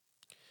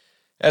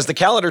As the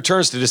calendar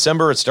turns to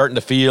December, it's starting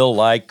to feel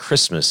like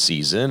Christmas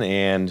season.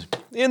 And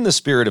in the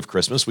spirit of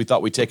Christmas, we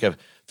thought we'd take a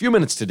few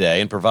minutes today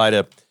and provide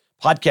a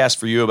podcast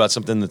for you about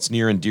something that's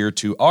near and dear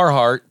to our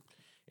heart.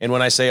 And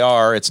when I say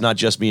our, it's not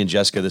just me and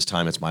Jessica this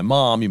time. It's my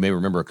mom. You may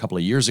remember a couple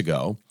of years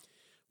ago,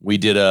 we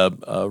did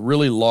a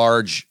really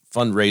large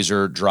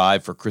fundraiser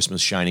drive for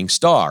Christmas Shining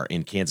Star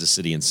in Kansas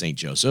City and St.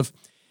 Joseph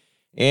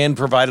and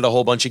provided a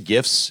whole bunch of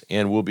gifts.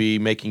 And we'll be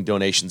making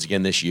donations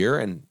again this year.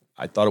 And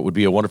I thought it would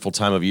be a wonderful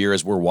time of year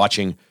as we're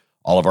watching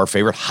all of our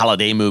favorite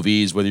holiday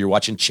movies, whether you're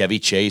watching Chevy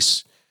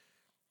Chase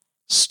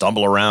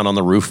stumble around on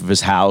the roof of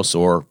his house,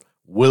 or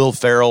Will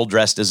Ferrell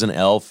dressed as an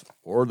elf,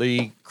 or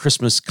the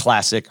Christmas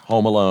classic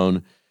Home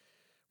Alone,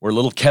 where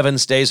little Kevin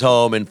stays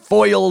home and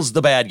foils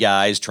the bad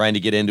guys trying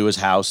to get into his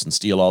house and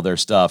steal all their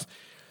stuff.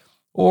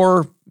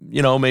 Or,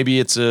 maybe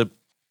it's a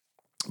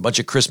bunch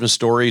of Christmas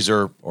stories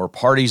or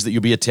parties that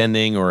you'll be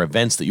attending or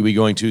events that you'll be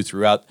going to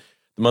throughout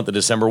the month of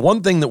December.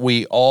 One thing that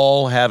we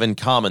all have in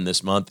common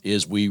this month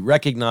is we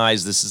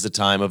recognize this is the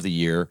time of the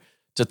year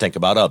to think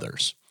about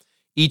others.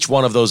 Each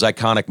one of those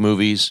iconic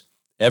movies,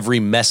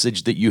 every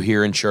message that you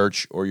hear in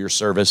church or your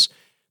service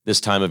this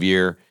time of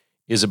year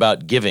is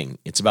about giving.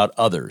 It's about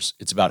others.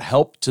 It's about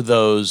help to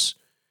those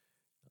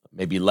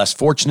maybe less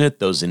fortunate,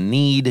 those in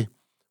need,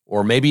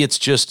 or maybe it's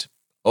just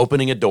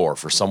opening a door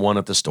for someone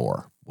at the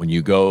store when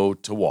you go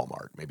to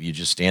Walmart. Maybe you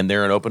just stand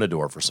there and open a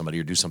door for somebody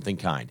or do something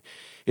kind.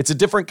 It's a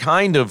different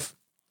kind of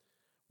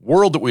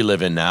world that we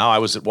live in now. I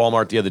was at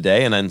Walmart the other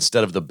day, and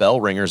instead of the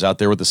bell ringers out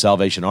there with the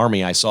Salvation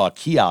Army, I saw a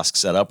kiosk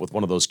set up with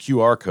one of those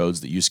QR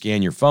codes that you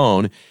scan your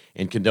phone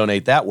and can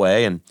donate that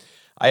way. And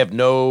I have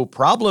no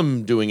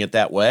problem doing it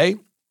that way.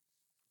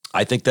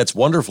 I think that's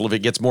wonderful if it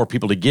gets more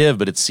people to give,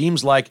 but it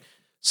seems like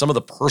some of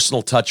the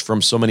personal touch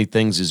from so many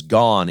things is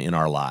gone in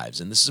our lives.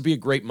 And this would be a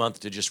great month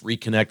to just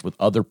reconnect with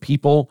other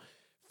people,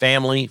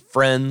 family,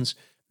 friends,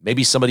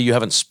 maybe somebody you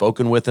haven't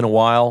spoken with in a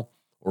while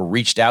or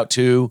reached out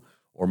to,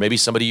 or maybe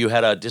somebody you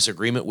had a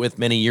disagreement with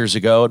many years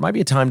ago. It might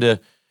be a time to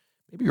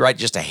maybe write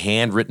just a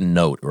handwritten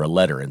note or a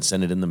letter and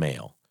send it in the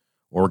mail,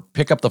 or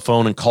pick up the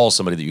phone and call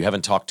somebody that you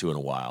haven't talked to in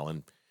a while.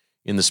 And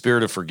in the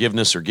spirit of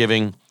forgiveness or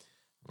giving,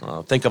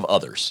 think of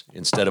others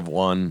instead of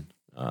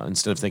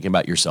thinking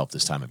about yourself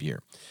this time of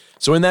year.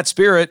 So in that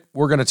spirit,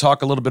 we're going to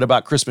talk a little bit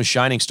about Christmas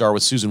Shining Star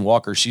with Susan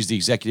Walker. She's the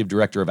Executive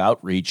Director of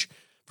Outreach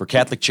for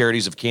Catholic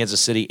Charities of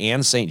Kansas City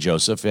and St.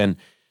 Joseph. And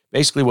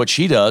basically what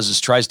she does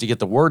is tries to get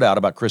the word out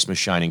about Christmas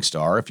Shining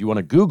Star. If you want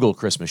to Google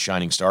Christmas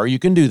Shining Star, you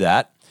can do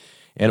that.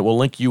 And it will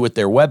link you with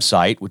their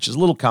website, which is a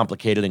little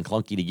complicated and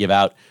clunky to give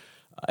out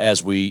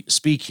as we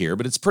speak here,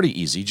 but it's pretty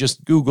easy.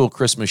 Just Google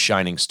Christmas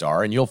Shining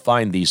Star, and you'll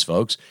find these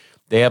folks.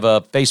 They have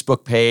a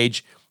Facebook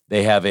page.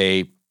 They have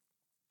a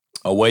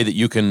way that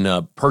you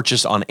can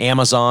purchase on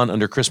Amazon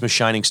under Christmas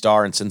Shining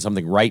Star and send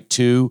something right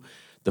to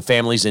the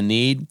families in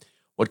need.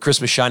 What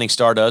Christmas Shining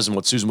Star does, and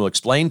what Susan will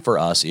explain for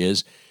us,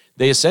 is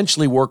they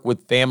essentially work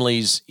with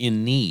families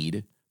in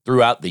need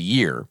throughout the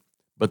year.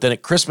 But then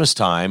at Christmas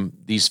time,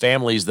 these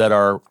families that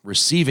are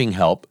receiving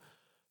help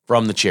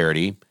from the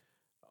charity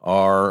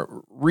are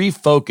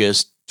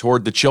refocused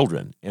toward the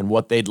children and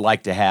what they'd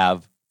like to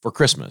have for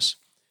Christmas.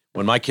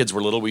 When my kids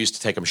were little, we used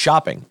to take them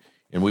shopping,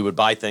 and we would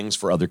buy things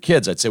for other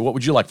kids. I'd say, what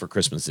would you like for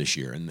Christmas this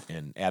year?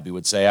 And Abby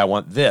would say, I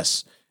want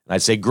this. And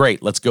I'd say,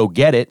 great, let's go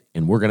get it,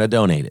 and we're going to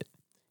donate it,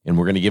 and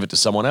we're going to give it to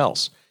someone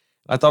else.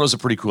 I thought it was a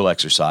pretty cool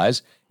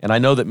exercise, and I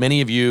know that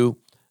many of you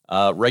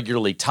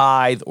regularly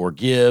tithe or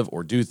give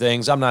or do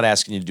things. I'm not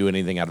asking you to do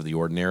anything out of the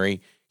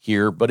ordinary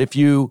here, but if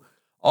you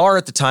are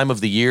at the time of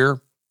the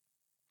year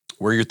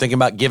where you're thinking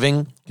about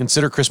giving,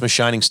 consider Christmas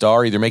Shining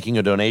Star, either making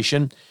a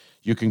donation.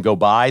 You can go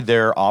by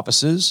their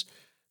offices.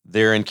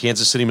 They're in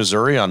Kansas City,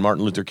 Missouri on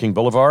Martin Luther King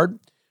Boulevard,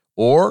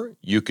 or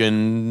you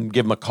can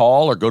give them a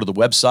call or go to the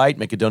website,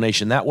 make a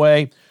donation that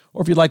way.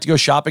 Or if you'd like to go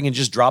shopping and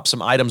just drop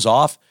some items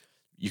off,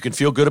 you can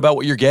feel good about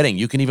what you're getting.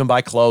 You can even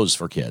buy clothes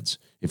for kids.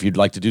 If you'd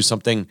like to do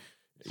something,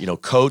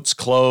 coats,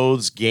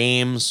 clothes,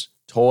 games,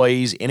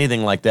 toys,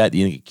 anything like that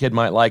you think a kid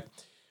might like,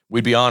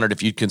 we'd be honored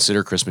if you'd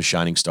consider Christmas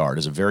Shining Star. It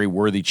is a very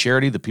worthy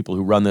charity. The people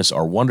who run this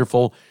are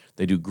wonderful.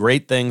 They do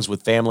great things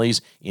with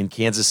families in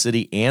Kansas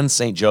City and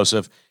St.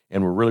 Joseph,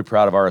 and we're really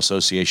proud of our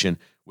association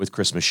with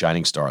Christmas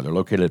Shining Star. They're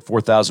located at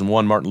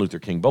 4001 Martin Luther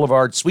King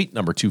Boulevard, suite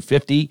number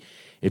 250,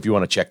 if you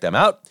want to check them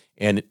out.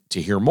 And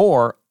to hear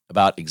more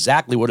about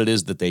exactly what it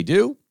is that they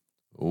do,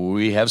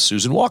 we have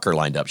Susan Walker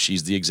lined up.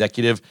 She's the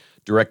Executive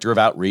Director of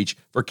Outreach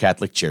for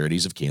Catholic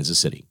Charities of Kansas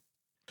City.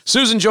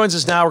 Susan joins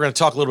us now. We're going to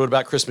talk a little bit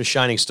about Christmas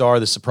Shining Star.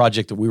 This is a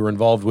project that we were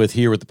involved with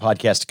here with the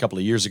podcast a couple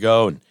of years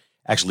ago, and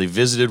actually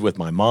visited with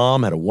my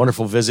mom, had a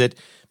wonderful visit,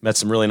 met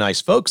some really nice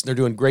folks, and they're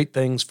doing great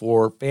things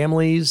for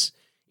families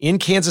in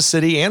Kansas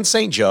City and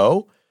St.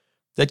 Joe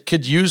that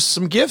could use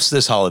some gifts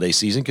this holiday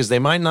season because they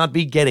might not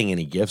be getting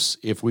any gifts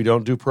if we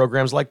don't do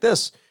programs like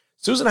this.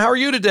 Susan, how are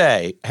you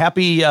today?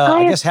 Happy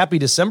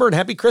December and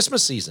happy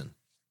Christmas season.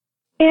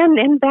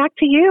 And back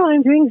to you.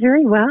 I'm doing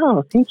very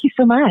well. Thank you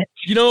so much.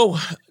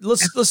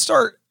 Let's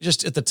start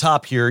just at the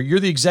top here.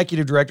 You're the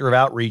executive director of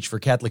outreach for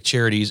Catholic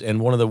Charities, and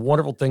one of the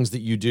wonderful things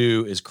that you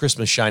do is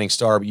Christmas Shining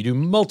Star, but you do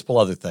multiple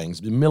other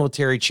things,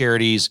 military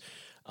charities,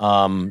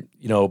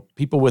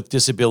 people with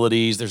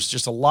disabilities. There's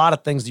just a lot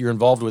of things that you're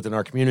involved with in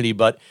our community,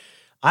 but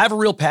I have a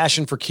real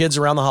passion for kids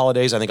around the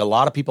holidays. I think a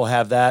lot of people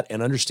have that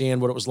and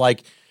understand what it was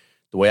like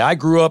the way I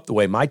grew up, the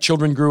way my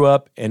children grew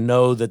up, and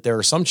know that there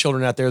are some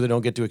children out there that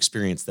don't get to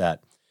experience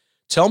that.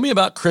 Tell me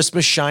about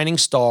Christmas Shining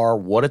Star,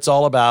 what it's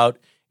all about,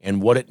 and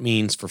what it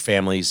means for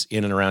families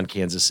in and around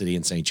Kansas City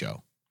and St.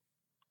 Joe.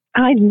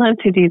 I'd love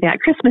to do that.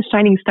 Christmas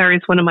Shining Star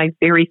is one of my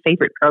very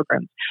favorite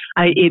programs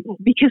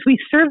because we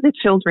serve the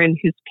children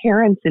whose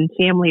parents and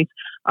families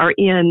are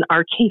in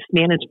our case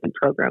management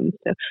programs.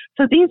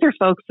 So these are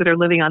folks that are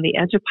living on the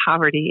edge of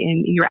poverty,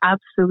 and you're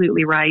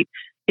absolutely right.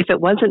 If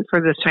it wasn't for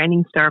the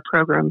Shining Star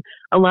program,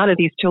 a lot of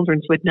these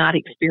children would not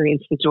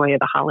experience the joy of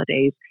the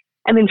holidays.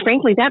 And then,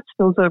 frankly, that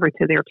spills over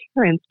to their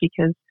parents,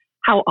 because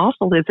how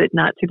awful is it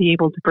not to be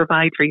able to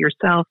provide for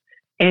yourself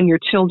and your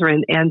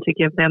children and to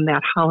give them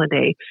that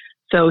holiday?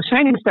 So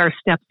Shining Star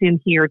steps in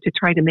here to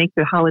try to make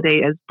the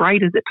holiday as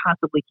bright as it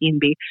possibly can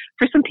be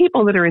for some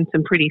people that are in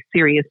some pretty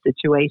serious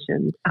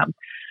situations.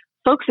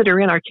 Folks that are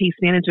in our case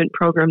management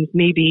programs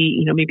may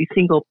be, maybe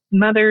single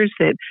mothers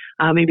that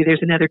maybe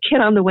there's another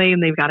kid on the way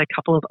and they've got a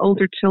couple of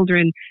older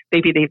children.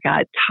 Maybe they've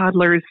got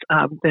toddlers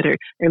that are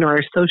in our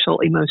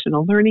social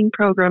emotional learning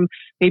program.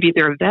 Maybe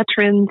they're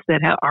veterans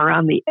that are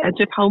on the edge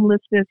of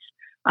homelessness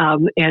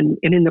and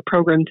in the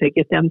program to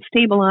get them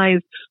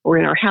stabilized, or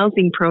in our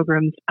housing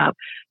programs.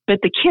 But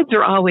the kids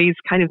are always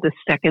kind of the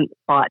second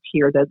thought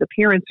here. The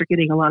parents are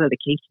getting a lot of the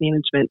case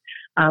management,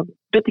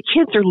 but the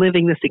kids are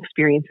living this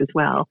experience as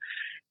well.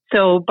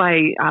 So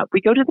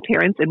we go to the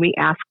parents and we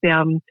ask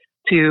them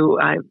to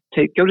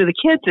go to the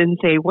kids and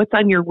say, what's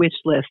on your wish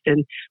list?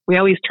 And we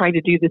always try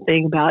to do the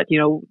thing about,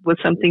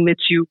 what's something that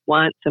you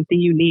want, something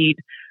you need,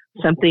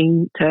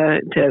 something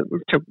to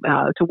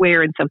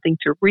wear, and something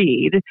to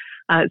read.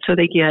 So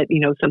they get,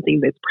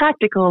 something that's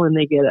practical, and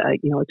they get a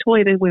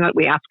toy that we want.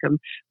 We ask them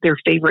their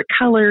favorite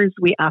colors.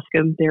 We ask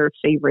them their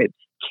favorite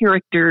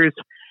characters.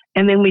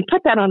 And then we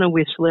put that on a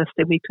wish list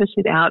and we push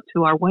it out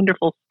to our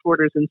wonderful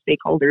supporters and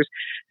stakeholders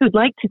who'd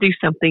like to do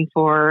something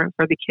for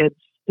the kids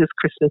this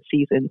Christmas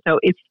season. So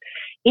it's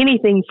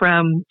anything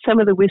from, some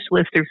of the wish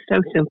lists are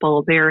so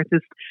simple. They're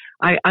just,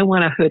 I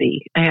want a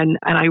hoodie and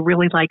I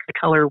really like the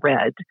color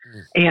red,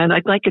 and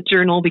I'd like a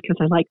journal because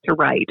I like to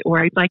write,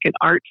 or I'd like a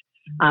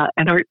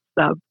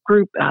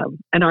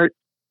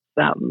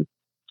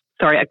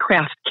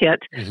craft kit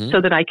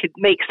so that I could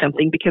make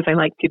something because I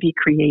like to be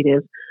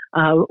creative.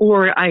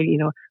 Or I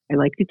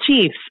like the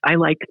Chiefs. I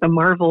like the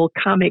Marvel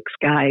Comics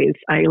guys.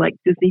 I like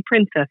Disney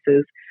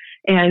princesses.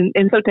 And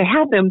so to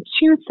have them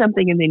choose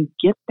something and then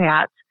get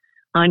that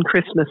on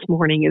Christmas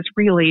morning is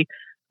really,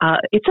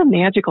 it's a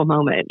magical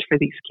moment for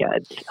these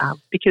kids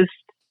because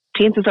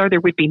chances are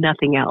there would be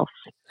nothing else.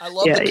 I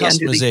love the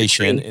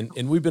customization,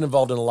 and we've been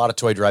involved in a lot of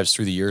toy drives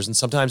through the years, and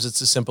sometimes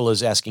it's as simple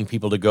as asking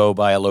people to go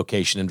by a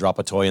location and drop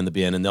a toy in the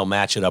bin, and they'll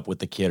match it up with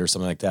the kid or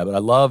something like that. But I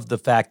love the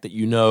fact that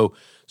you know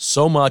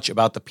so much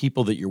about the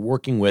people that you're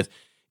working with.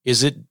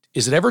 Is it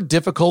ever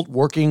difficult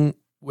working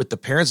with the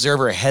parents? Is there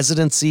ever a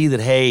hesitancy that,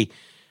 hey,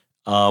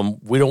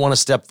 we don't want to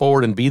step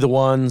forward and be the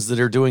ones that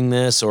are doing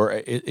this? Or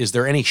is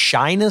there any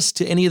shyness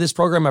to any of this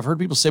program? I've heard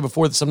people say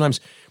before that sometimes,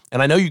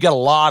 and I know you've got a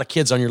lot of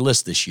kids on your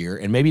list this year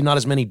and maybe not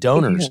as many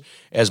donors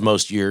as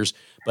most years,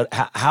 but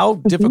how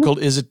difficult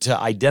is it to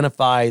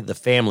identify the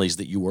families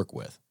that you work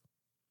with?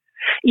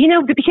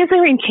 Because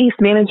they're in case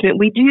management,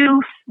 we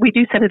do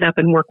set it up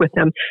and work with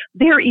them.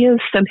 There is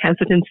some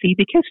hesitancy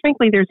because,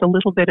 frankly, there's a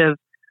little bit of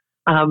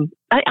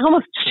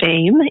almost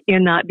shame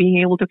in not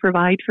being able to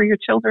provide for your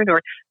children,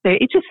 or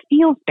it just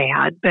feels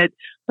bad. But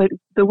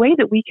the way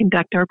that we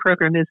conduct our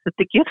program is that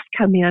the gifts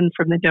come in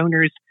from the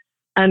donors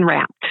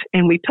unwrapped,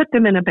 and we put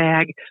them in a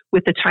bag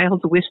with the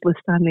child's wish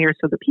list on there,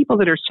 so the people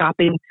that are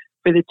shopping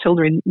for the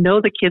children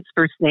know the kid's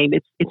first name.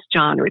 It's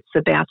John, or it's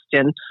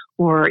Sebastian,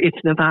 or it's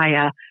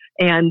Nevaeh,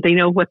 and they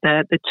know what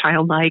the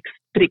child likes.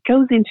 But it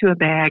goes into a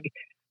bag.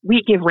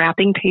 We give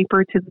wrapping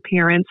paper to the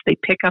parents. They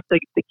pick up the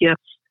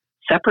gifts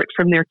separate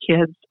from their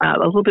kids a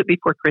little bit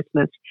before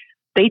Christmas.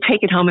 They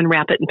take it home and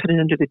wrap it and put it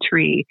under the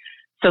tree.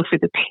 So for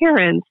the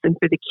parents and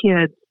for the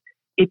kids,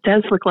 it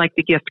does look like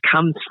the gift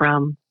comes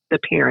from the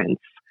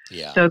parents.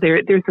 Yeah. So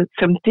there's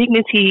some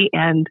dignity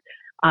and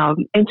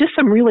just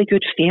some really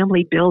good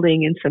family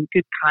building and some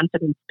good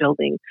confidence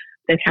building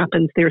that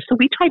happens there. So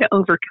we try to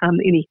overcome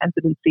any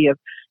hesitancy of,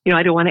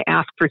 I don't want to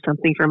ask for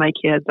something for my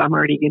kids. I'm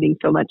already getting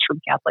so much from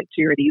Catholic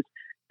Charities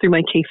through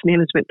my case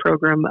management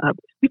program.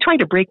 We try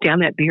to break down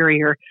that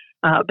barrier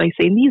by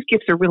saying these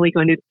gifts are really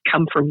going to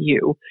come from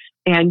you.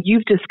 And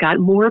you've just got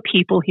more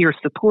people here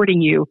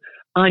supporting you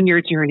on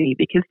your journey,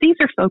 because these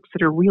are folks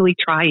that are really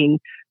trying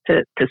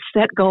to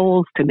set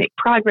goals, to make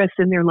progress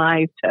in their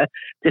life,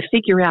 to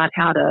figure out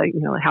how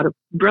to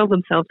grow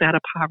themselves out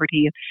of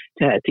poverty,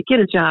 to get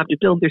a job, to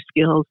build their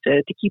skills,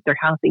 to keep their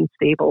housing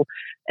stable.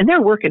 And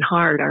they're working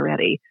hard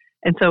already.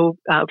 And so,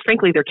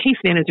 frankly, their case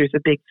managers are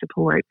a big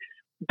support.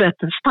 But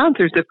the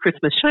sponsors of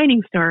Christmas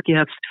Shining Star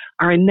Gifts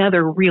are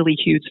another really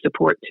huge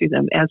support to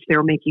them as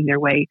they're making their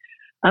way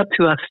up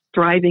to a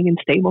thriving and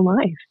stable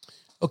life.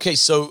 Okay,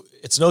 so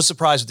it's no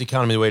surprise with the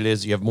economy the way it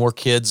is. You have more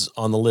kids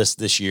on the list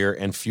this year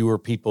and fewer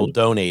people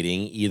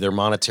donating, either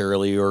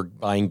monetarily or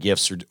buying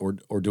gifts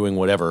or doing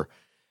whatever.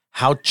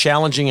 How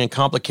challenging and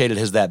complicated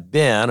has that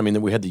been? I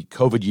mean, we had the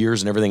COVID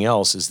years and everything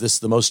else. Is this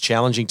the most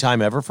challenging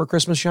time ever for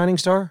Christmas Shining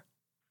Star?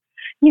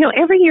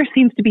 Every year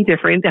seems to be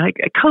different.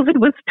 COVID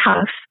was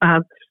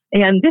tough,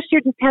 and this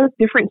year just has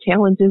different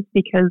challenges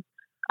because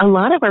a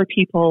lot of our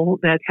people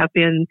that have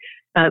been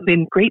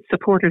great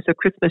supporters of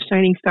Christmas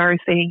Shining Star are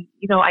saying,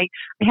 I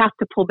have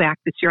to pull back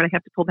this year and I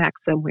have to pull back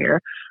somewhere.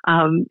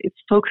 If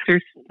folks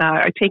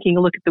are taking a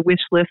look at the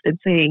wish list and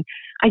saying,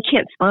 I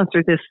can't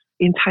sponsor this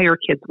entire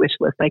kids wish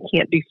list. I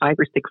can't do 5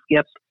 or 6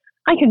 gifts.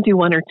 I can do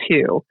 1 or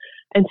 2.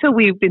 And so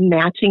we've been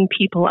matching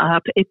people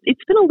up.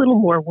 It's been a little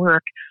more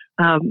work,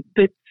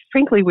 but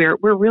frankly, we're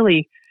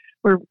really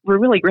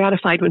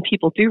gratified when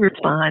people do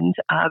respond,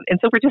 and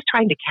so we're just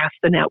trying to cast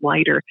the net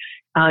wider.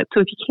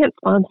 So if you can't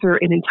sponsor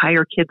an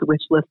entire kids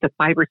wish list of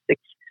 5 or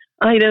 6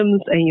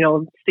 items,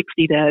 and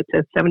 $60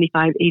 to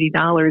 $75,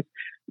 $80,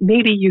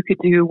 maybe you could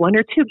do 1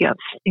 or 2 gifts,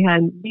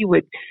 and we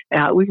would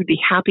be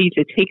happy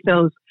to take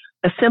those,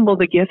 assemble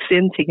the gifts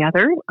in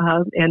together,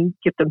 and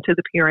get them to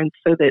the parents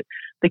so that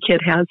the kid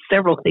has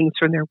several things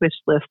from their wish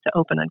list to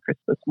open on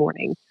Christmas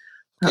morning.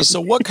 Okay,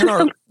 so what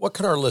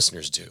can our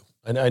listeners do?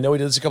 And I know we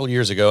did this a couple of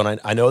years ago, and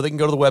I know they can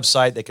go to the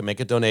website, they can make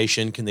a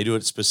donation. Can they do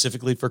it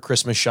specifically for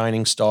Christmas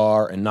Shining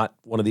Star and not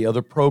one of the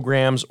other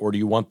programs? Or do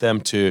you want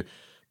them to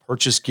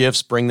purchase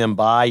gifts, bring them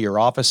by your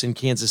office in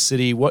Kansas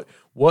City? What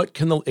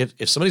can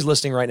if somebody's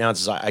listening right now and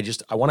says,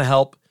 I want to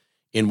help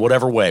in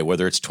whatever way,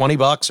 whether it's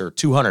 $20 or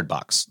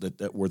 $200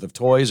 that worth of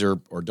toys or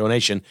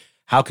donation,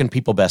 how can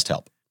people best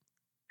help?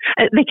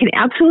 They can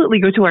absolutely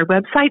go to our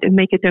website and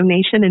make a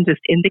donation and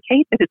just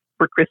indicate that it's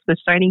for Christmas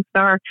Shining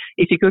Star.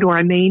 If you go to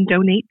our main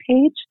donate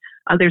page,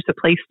 there's a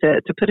place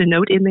to put a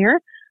note in there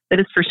that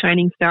is for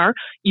Shining Star.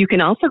 You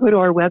can also go to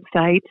our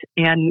website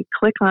and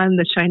click on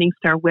the Shining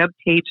Star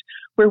webpage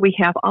where we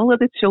have all of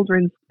the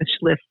children's wish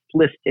lists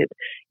listed.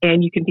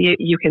 And you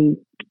can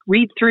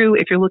read through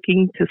if you're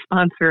looking to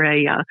sponsor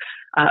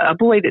a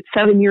boy that's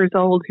 7 years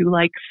old who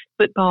likes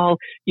football.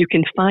 You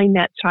can find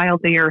that child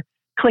there.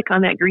 Click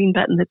on that green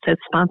button that says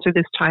sponsor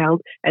this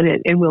child,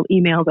 and we'll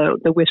email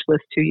the wish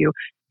list to you.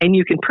 And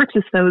you can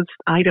purchase those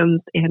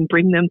items and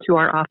bring them to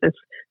our office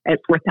at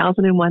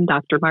 4001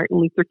 Dr. Martin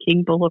Luther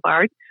King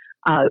Boulevard.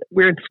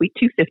 We're in Suite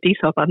 250,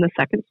 so up on the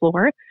 2nd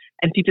floor.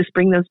 And if you just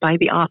bring those by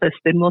the office,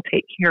 then we'll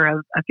take care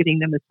of getting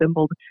them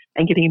assembled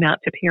and getting them out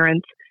to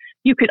parents.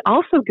 You could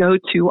also go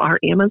to our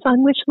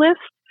Amazon wish list.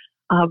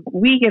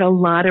 We get a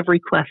lot of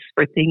requests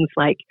for things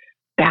like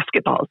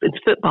basketballs and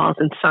footballs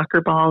and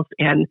soccer balls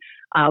and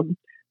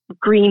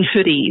green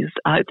hoodies,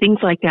 things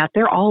like that.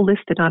 They're all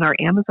listed on our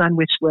Amazon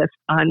wish list.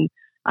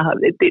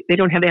 They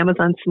don't have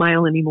Amazon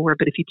Smile anymore,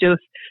 but if you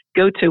just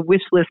go to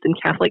wish list and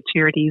Catholic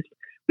Charities,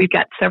 we've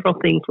got several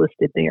things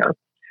listed there.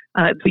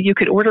 So you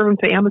could order them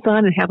to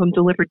Amazon and have them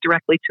delivered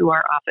directly to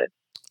our office.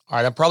 All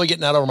right, I'm probably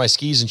getting out over my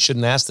skis and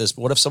shouldn't ask this,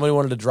 but what if somebody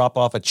wanted to drop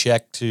off a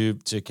check to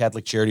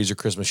Catholic Charities or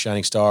Christmas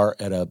Shining Star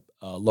at a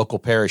local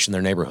parish in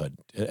their neighborhood,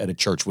 at a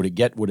church? Would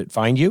it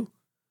find you?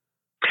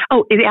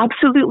 Oh, it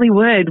absolutely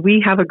would.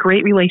 We have a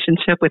great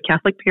relationship with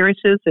Catholic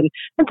parishes and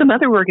some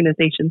other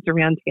organizations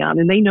around town,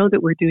 and they know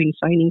that we're doing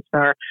Shining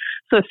Star.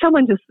 So if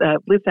someone just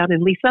lives out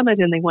in Lee Summit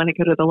and they want to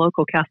go to the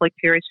local Catholic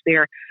parish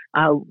there,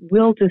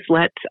 we'll just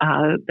let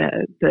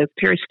the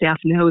parish staff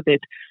know that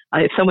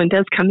if someone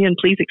does come in,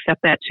 please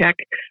accept that check,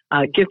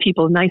 give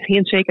people a nice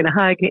handshake and a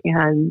hug,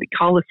 and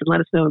call us and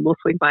let us know, and we'll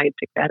swing by and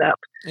pick that up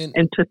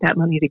and put that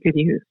money to good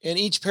use. And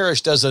each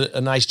parish does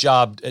a nice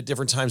job at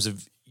different times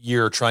of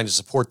year trying to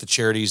support the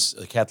charities,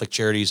 the Catholic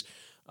charities,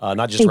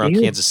 not just around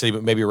Kansas City,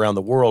 but maybe around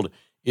the world.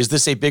 Is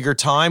this a bigger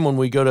time when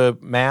we go to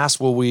Mass?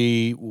 Will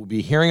we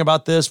be hearing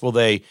about this? Will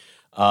they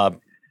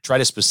try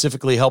to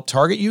specifically help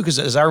target you? Because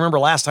as I remember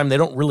last time, they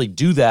don't really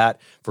do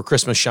that for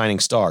Christmas Shining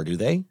Star, do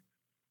they?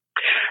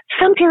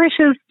 Some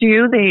parishes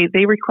do.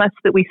 They request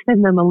that we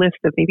send them a list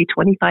of maybe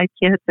 25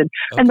 kits,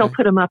 and they'll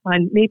put them up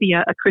on maybe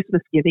a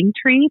Christmas giving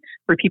tree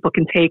where people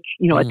can take,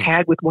 a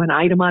tag with one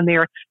item on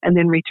there and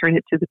then return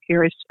it to the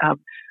parish.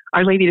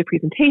 Our Lady of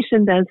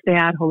Presentation does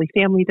that. Holy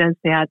Family does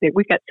that.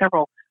 We've got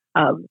several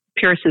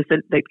parishes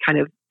that kind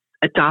of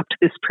adopt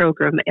this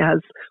program as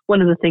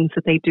one of the things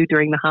that they do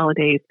during the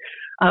holidays.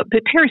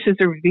 But parishes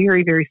are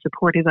very, very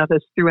supportive of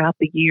us throughout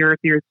the year.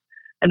 There's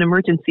an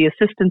emergency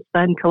assistance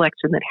fund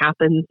collection that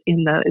happens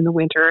in the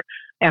winter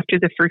after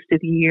the first of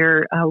the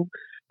year.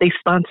 They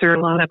sponsor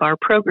a lot of our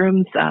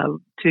programs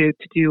to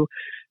do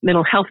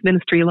mental health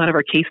ministry, a lot of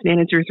our case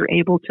managers are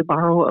able to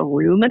borrow a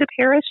room at a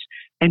parish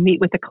and meet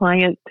with the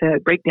client to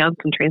break down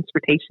some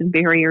transportation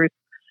barriers.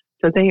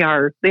 So they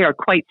are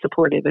quite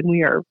supportive, and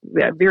we are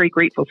very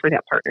grateful for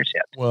that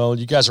partnership. Well,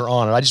 you guys are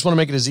on it. I just want to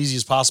make it as easy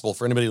as possible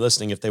for anybody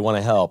listening if they want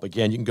to help.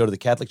 Again, you can go to the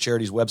Catholic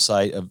Charities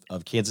website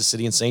of Kansas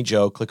City and St.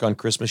 Joe, click on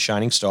Christmas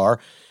Shining Star,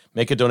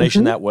 make a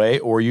donation that way,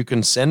 or you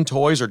can send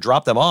toys or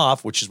drop them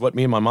off, which is what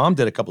me and my mom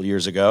did a couple of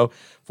years ago.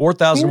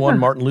 4001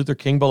 Martin Luther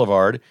King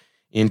Boulevard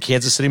in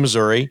Kansas City,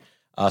 Missouri,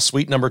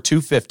 suite number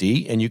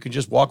 250, and you can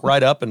just walk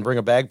right up and bring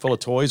a bag full of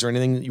toys or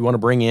anything that you want to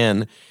bring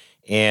in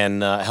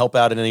and help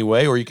out in any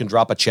way, or you can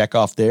drop a check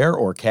off there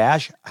or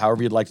cash,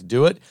 however you'd like to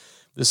do it.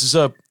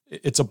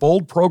 It's a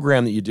bold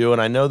program that you do,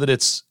 and I know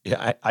that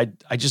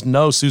I just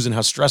know, Susan,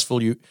 how stressful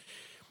for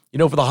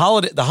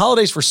the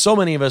holidays for so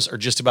many of us are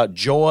just about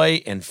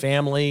joy and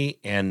family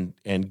and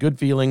good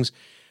feelings,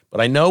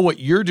 but I know what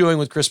you're doing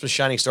with Christmas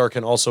Shining Star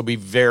can also be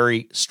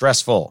very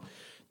stressful.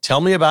 Tell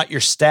me about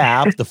your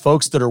staff, the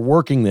folks that are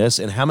working this,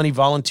 and how many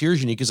volunteers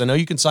you need, because I know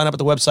you can sign up at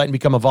the website and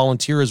become a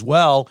volunteer as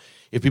well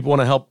if people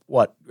want to help,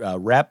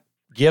 wrap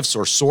gifts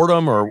or sort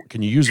them, or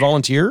can you use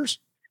volunteers?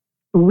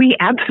 We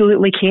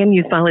absolutely can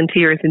use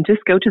volunteers, and just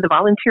go to the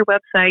volunteer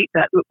website,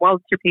 that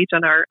volunteer page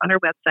on our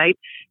website,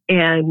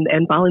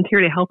 and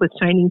volunteer to help with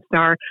Shining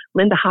Star.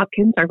 Linda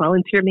Hopkins, our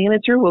volunteer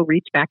manager, will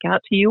reach back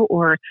out to you,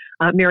 or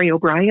Mary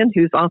O'Brien,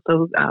 who's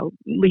also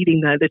leading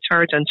the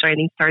charge on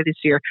Shining Star this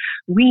year.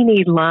 We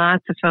need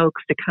lots of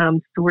folks to come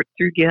sort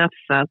through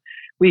gifts.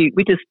 We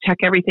just check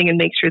everything and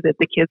make sure that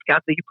the kids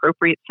got the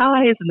appropriate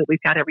size and that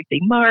we've got everything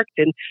marked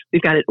and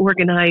we've got it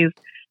organized.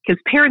 Because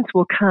parents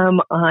will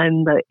come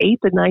on the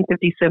 8th and 9th of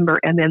December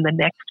and then the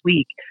next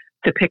week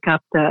to pick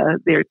up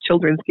their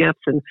children's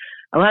gifts. And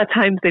a lot of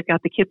times they've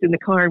got the kids in the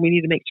car, and we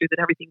need to make sure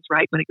that everything's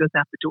right when it goes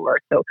out the door.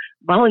 So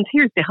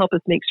volunteers to help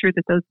us make sure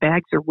that those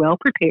bags are well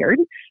prepared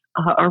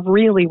are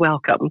really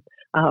welcome.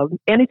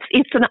 And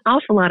it's an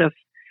awful lot of,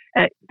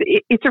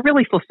 it's a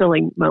really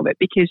fulfilling moment,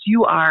 because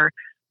you are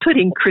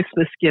putting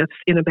Christmas gifts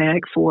in a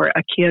bag for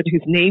a kid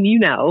whose name you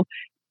know.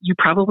 You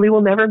probably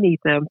will never meet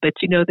them, but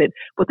you know that,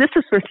 well, this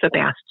is for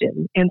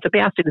Sebastian, and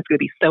Sebastian is going to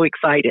be so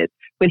excited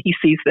when he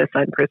sees this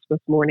on Christmas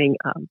morning.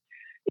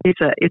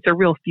 It's a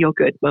real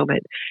feel-good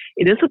moment.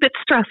 It is a bit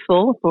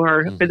stressful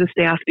for the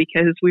staff,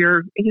 because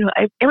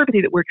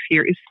everybody that works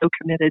here is so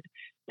committed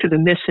to the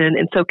mission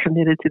and so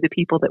committed to the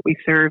people that we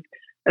serve.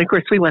 And of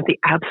course, we want the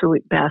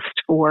absolute best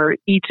for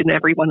each and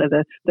every one of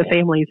the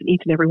families and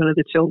each and every one of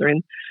the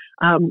children.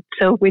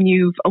 So when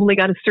you've only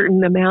got a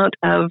certain amount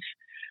of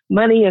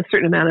money, a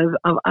certain amount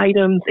of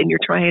items, and you're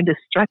trying to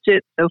stretch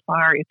it so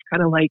far, it's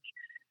kind of like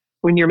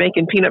when you're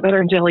making peanut butter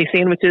and jelly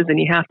sandwiches and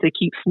you have to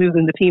keep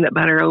smoothing the peanut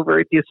butter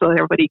over it just so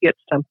everybody gets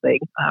something.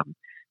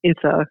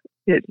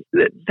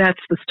 That's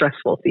the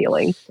stressful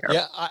feeling.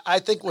 Yeah, I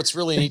think what's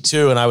really neat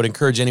too, and I would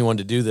encourage anyone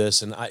to do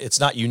this, and it's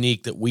not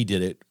unique that we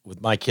did it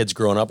with my kids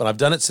growing up, and I've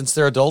done it since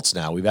they're adults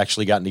now. We've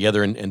actually gotten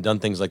together and done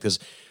things like this.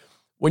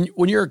 When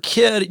you're a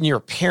kid and you're a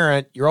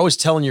parent, you're always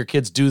telling your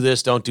kids, do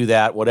this, don't do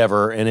that,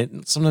 whatever.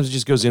 And sometimes it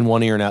just goes in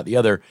one ear and out the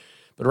other.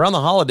 But around the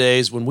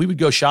holidays, when we would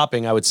go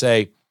shopping, I would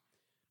say,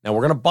 now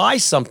we're going to buy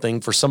something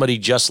for somebody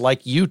just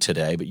like you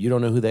today, but you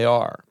don't know who they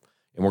are.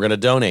 And we're going to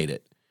donate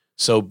it.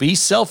 So be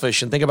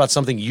selfish and think about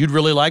something you'd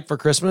really like for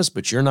Christmas,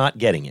 but you're not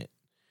getting it.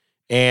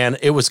 And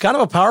it was kind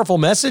of a powerful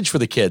message for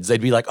the kids.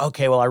 They'd be like,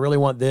 okay, well, I really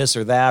want this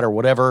or that or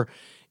whatever.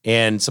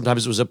 And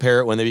sometimes it was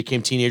when they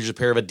became teenagers, a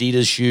pair of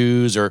Adidas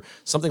shoes or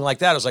something like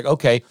that. It was like,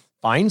 okay,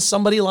 find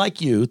somebody like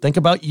you, think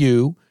about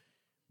you,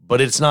 but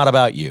it's not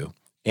about you.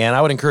 And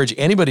I would encourage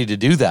anybody to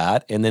do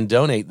that and then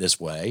donate this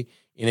way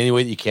in any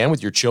way that you can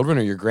with your children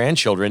or your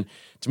grandchildren.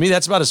 To me,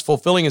 that's about as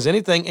fulfilling as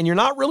anything. And you're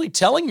not really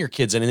telling your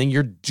kids anything.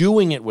 You're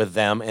doing it with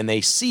them and they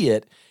see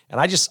it.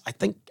 And I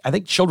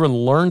think children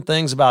learn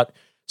things about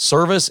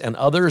service and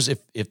others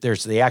if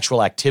there's the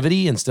actual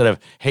activity instead of,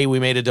 hey, we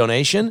made a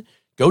donation.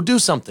 Go do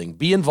something,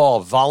 be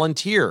involved,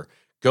 volunteer,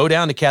 go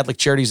down to Catholic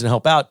Charities and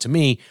help out. To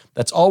me,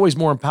 that's always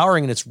more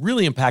empowering, and it's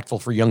really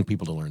impactful for young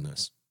people to learn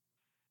this.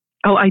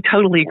 Oh, I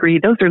totally agree.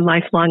 Those are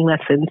lifelong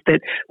lessons that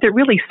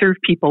really serve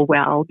people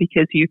well,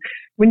 because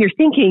when you're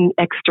thinking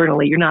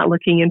externally, you're not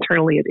looking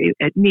internally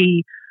at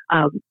me,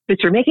 but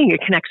you're making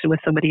a connection with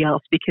somebody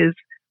else, because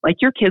like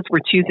your kids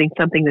were choosing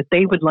something that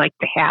they would like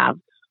to have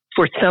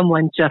for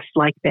someone just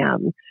like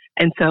them.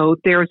 And so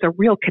there's a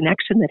real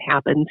connection that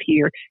happens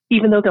here,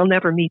 even though they'll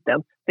never meet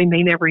them. They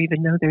may never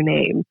even know their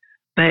name.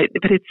 But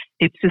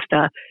it's just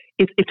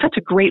it's such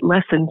a great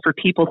lesson for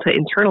people to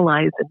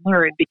internalize and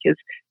learn, because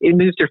it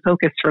moves their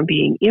focus from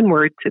being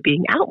inward to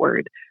being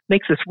outward,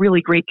 makes us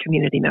really great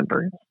community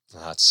members.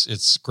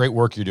 It's great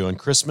work you're doing.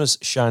 Christmas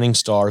Shining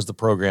Stars, the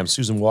program.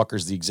 Susan Walker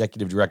is the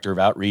Executive Director of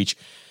Outreach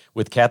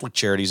with Catholic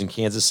Charities in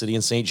Kansas City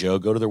and St. Joe.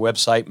 Go to their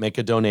website, make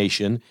a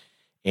donation.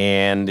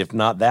 And if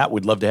not that,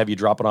 we'd love to have you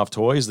dropping off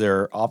toys.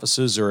 Their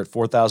offices are at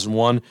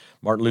 4001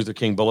 Martin Luther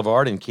King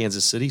Boulevard in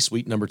Kansas City,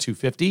 suite number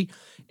 250.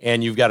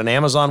 And you've got an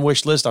Amazon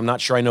wish list. I'm not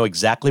sure I know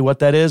exactly what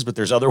that is, but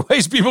there's other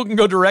ways people can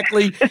go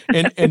directly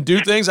and do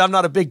things. I'm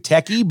not a big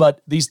techie,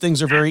 but these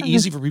things are very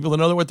easy for people to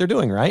know what they're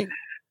doing, right?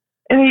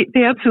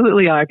 They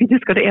absolutely are. If you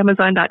just go to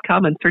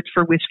Amazon.com and search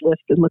for wish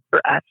list and look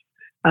for us,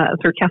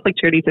 for Catholic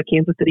Charities of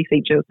Kansas City,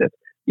 St. Joseph,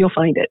 you'll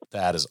find it.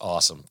 That is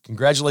awesome.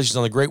 Congratulations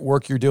on the great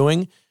work you're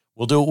doing.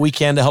 We'll do what we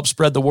can to help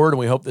spread the word, and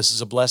we hope this is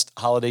a blessed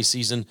holiday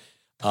season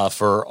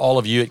for all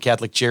of you at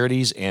Catholic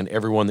Charities and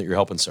everyone that you're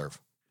helping serve.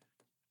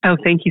 Oh,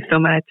 thank you so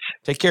much.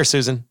 Take care,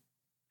 Susan.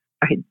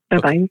 All right.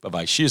 Bye-bye. Okay,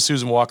 bye-bye. She is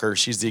Susan Walker.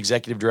 She's the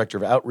Executive Director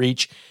of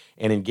Outreach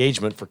and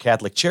Engagement for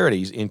Catholic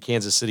Charities in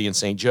Kansas City and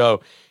St.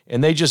 Joe,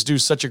 and they just do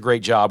such a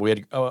great job. We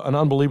had an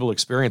unbelievable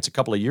experience a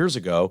couple of years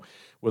ago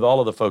with all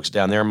of the folks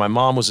down there. My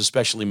mom was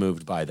especially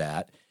moved by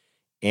that,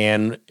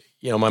 and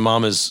my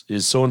mom is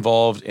so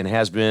involved and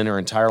has been her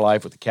entire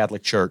life with the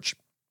Catholic Church.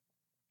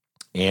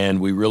 And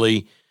we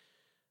really,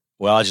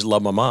 I just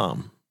love my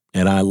mom.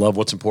 And I love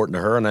what's important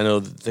to her. And I know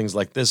that things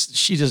like this,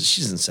 she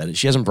hasn't said it.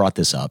 She hasn't brought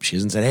this up. She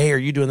hasn't said, hey, are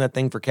you doing that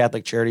thing for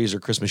Catholic Charities or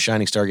Christmas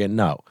Shining Star again?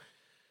 No.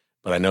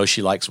 But I know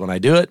she likes when I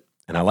do it.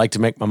 And I like to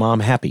make my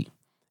mom happy.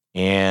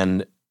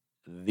 And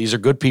these are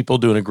good people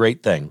doing a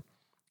great thing.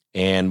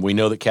 And we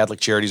know that Catholic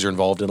Charities are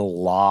involved in a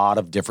lot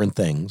of different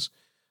things.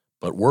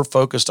 But we're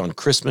focused on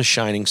Christmas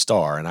Shining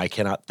Star, and I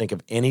cannot think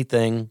of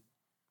anything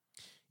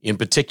in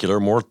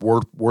particular more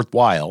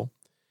worthwhile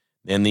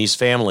than these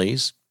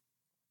families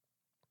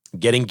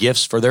getting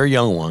gifts for their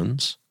young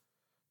ones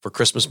for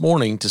Christmas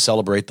morning to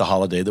celebrate the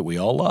holiday that we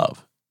all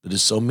love, that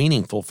is so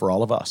meaningful for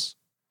all of us.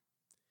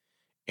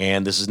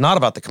 And this is not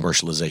about the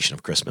commercialization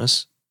of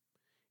Christmas.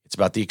 It's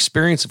about the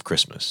experience of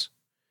Christmas.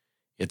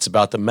 It's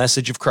about the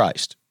message of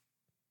Christ.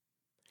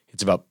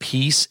 It's about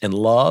peace and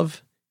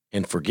love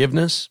and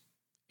forgiveness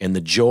and the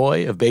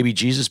joy of baby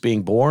Jesus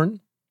being born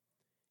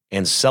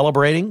and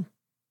celebrating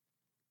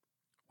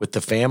with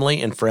the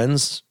family and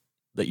friends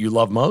that you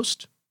love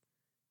most.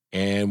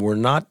 And we're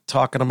not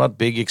talking about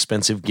big,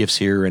 expensive gifts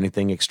here or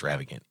anything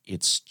extravagant.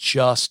 It's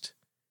just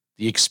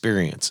the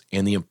experience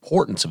and the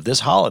importance of this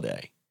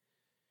holiday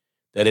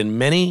that in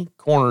many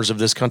corners of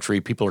this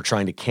country, people are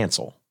trying to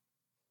cancel.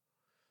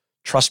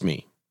 Trust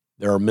me,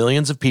 there are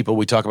millions of people.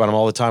 We talk about them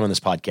all the time on this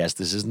podcast.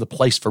 This isn't the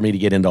place for me to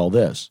get into all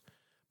this.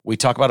 We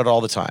talk about it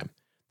all the time.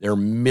 There are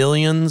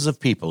millions of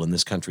people in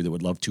this country that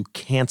would love to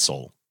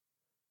cancel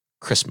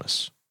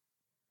Christmas.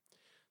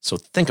 So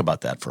think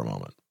about that for a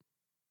moment.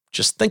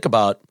 Just think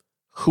about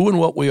who and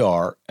what we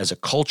are as a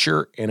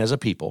culture and as a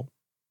people,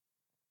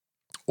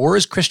 or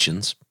as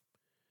Christians,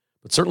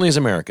 but certainly as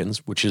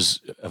Americans, which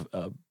is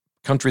a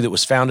country that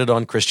was founded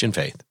on Christian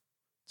faith.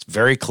 It's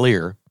very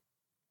clear.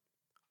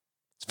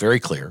 It's very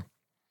clear.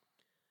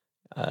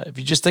 If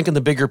you just think in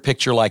the bigger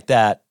picture like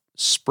that,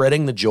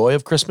 spreading the joy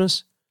of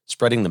Christmas,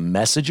 spreading the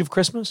message of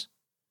Christmas,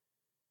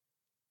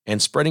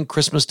 and spreading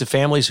Christmas to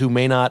families who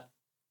may not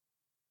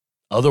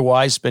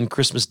otherwise spend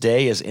Christmas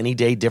Day as any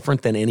day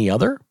different than any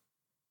other,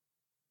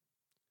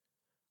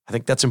 I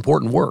think that's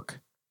important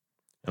work.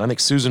 And I think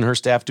Susan and her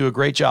staff do a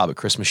great job at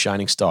Christmas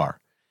Shining Star.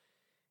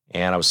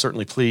 And I was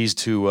certainly pleased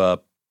to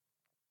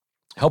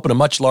help in a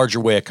much larger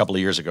way a couple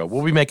of years ago.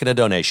 We'll be making a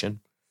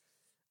donation,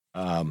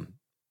 and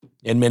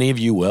many of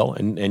you will,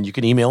 and you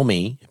can email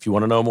me if you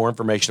want to know more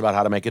information about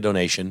how to make a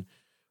donation,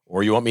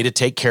 or you want me to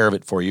take care of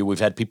it for you. We've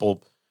had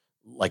people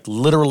like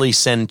literally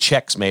send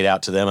checks made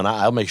out to them, and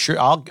I'll make sure,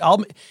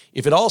 I'll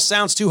if it all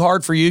sounds too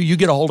hard for you, you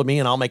get a hold of me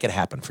and I'll make it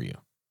happen for you.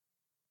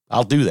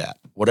 I'll do that,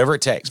 whatever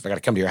it takes. If I got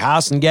to come to your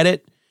house and get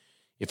it,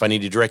 if I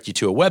need to direct you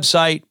to a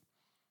website,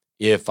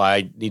 if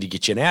I need to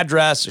get you an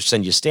address or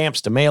send you stamps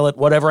to mail it,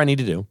 whatever I need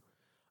to do,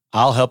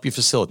 I'll help you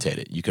facilitate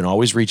it. You can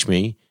always reach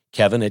me,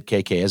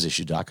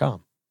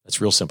 kevin@kkasissue.com. That's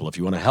real simple. If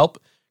you want to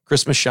help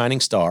Christmas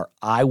Shining Star,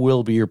 I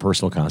will be your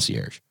personal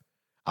concierge.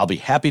 I'll be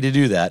happy to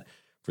do that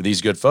for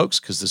these good folks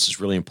because this is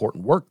really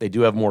important work. They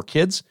do have more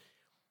kids.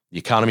 The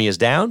economy is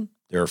down.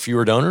 There are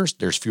fewer donors.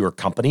 There's fewer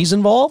companies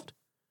involved.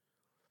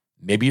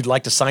 Maybe you'd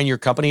like to sign your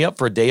company up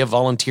for a day of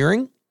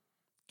volunteering.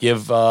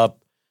 Give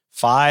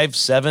 5,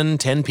 7,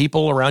 10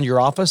 people around your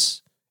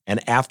office an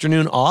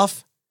afternoon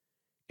off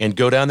and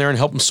go down there and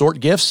help them sort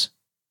gifts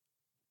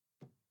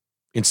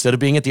instead of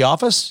being at the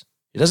office.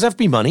 It doesn't have to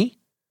be money.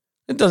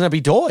 It doesn't have to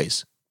be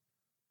toys.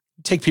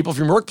 You take people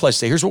from your workplace,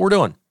 say, here's what we're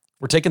doing.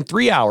 We're taking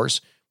 3 hours.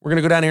 We're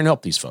going to go down here and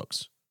help these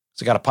folks.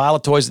 So got a pile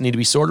of toys that need to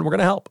be sorted. We're going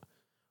to help.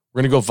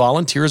 We're going to go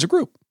volunteer as a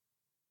group.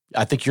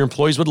 I think your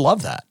employees would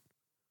love that.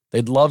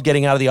 They'd love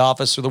getting out of the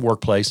office or the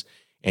workplace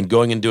and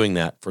going and doing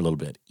that for a little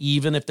bit.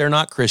 Even if they're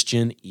not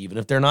Christian, even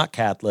if they're not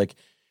Catholic,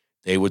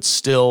 they would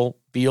still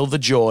feel the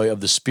joy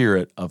of the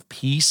spirit of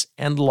peace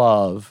and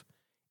love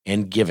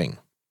and giving.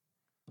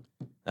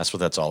 That's what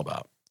that's all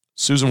about.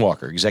 Susan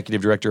Walker,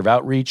 Executive Director of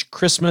Outreach,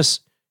 Christmas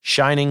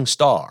Shining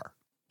Star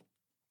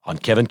on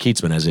Kevin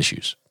Kietzman Has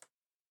Issues.